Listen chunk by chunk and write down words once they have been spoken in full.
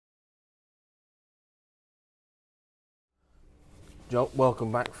Joel,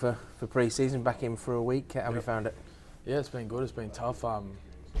 welcome back for pre-season, back in for a week. How have you found it? Yeah, it's been good. It's been tough. All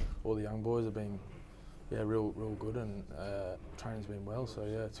the young boys have been, real good, and training's been well. So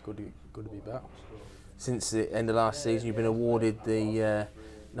yeah, it's good to be back. Since the end of last season, you've been awarded the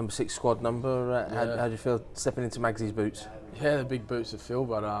number 6 squad number. How do you feel stepping into Magsy's boots? Yeah, the big boots to fill,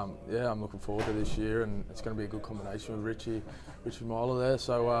 but I'm looking forward to this year, and it's going to be a good combination with Richie Myler there.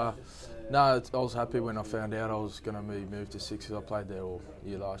 So I was happy when I found out I was going to be moved to 6 because I played there all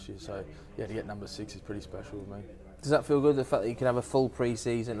year last year. So yeah, to get number 6 is pretty special with me. Does that feel good, the fact that you can have a full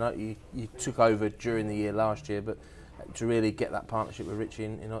pre-season? Like you took over during the year last year, but to really get that partnership with Richie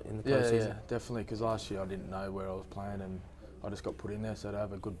in the pre-season? Yeah, definitely, because last year I didn't know where I was playing, and I just got put in there. So to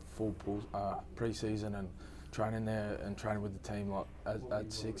have a good full pre-season and training there and training with the team like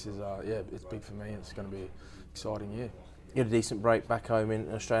at 6 is it's big for me. It's going to be an exciting year. You had a decent break back home in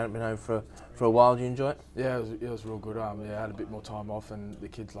Australia. Been home for a while. Do you enjoy it? Yeah, it was real good. I had a bit more time off, and the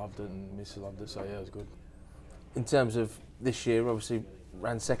kids loved it, and Mrs loved it. So yeah, it was good. In terms of this year, obviously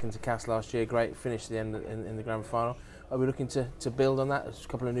ran second to Cass last year. Great finish at the end in the grand final. Are we looking to build on that? There's a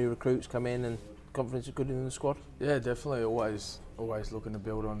couple of new recruits come in, and confidence is good in the squad. Yeah, definitely. Always looking to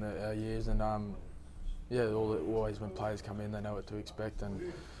build on our years, and always when players come in, they know what to expect,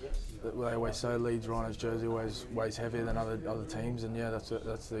 and they always say Leeds Rhinos jersey always weighs heavier than other teams, and yeah, that's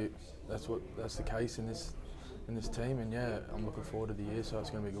the case in this team, and yeah, I'm looking forward to the year, so it's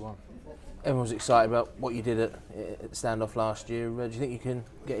going to be a good one. Everyone's excited about what you did at standoff last year. Do you think you can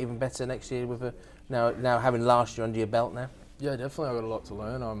get even better next year with now having last year under your belt now? Yeah, definitely. I've got a lot to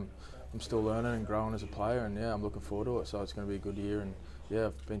learn. I'm still learning and growing as a player, and yeah, I'm looking forward to it. So it's going to be a good year, and yeah,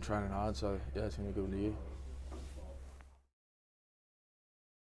 I've been training hard, so yeah, it's going to be a good year.